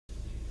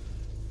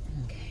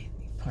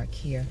park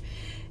here.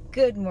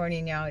 Good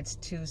morning, y'all. It's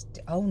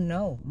Tuesday. Oh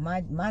no,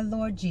 my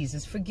Lord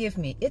Jesus, forgive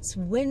me. It's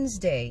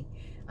Wednesday.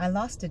 I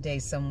lost a day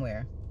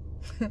somewhere.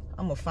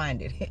 I'm gonna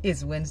find it.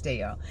 It's Wednesday,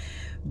 y'all.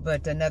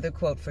 But another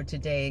quote for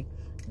today.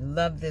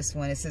 Love this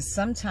one. It says,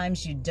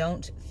 sometimes you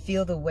don't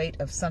feel the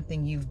weight of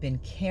something you've been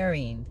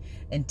carrying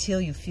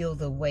until you feel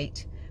the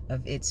weight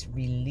of its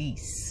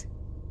release.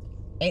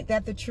 Ain't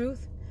that the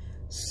truth?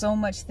 So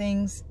much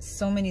things,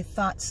 so many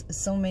thoughts,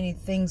 so many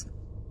things,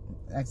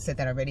 I said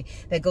that already,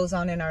 that goes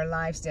on in our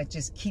lives that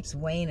just keeps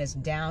weighing us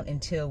down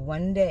until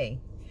one day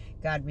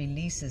God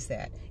releases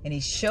that and he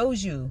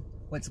shows you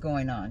what's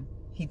going on.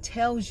 He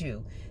tells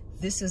you,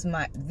 this is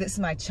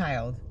my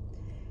child,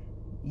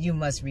 you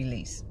must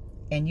release.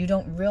 And you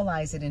don't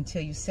realize it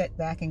until you sit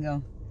back and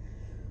go,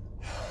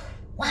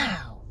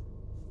 wow,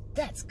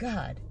 that's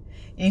God.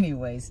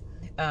 Anyways,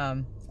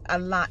 a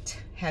lot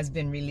has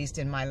been released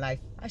in my life.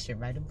 I should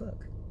write a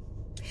book.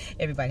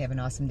 Everybody have an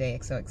awesome day.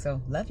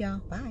 XOXO. Love y'all.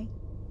 Bye.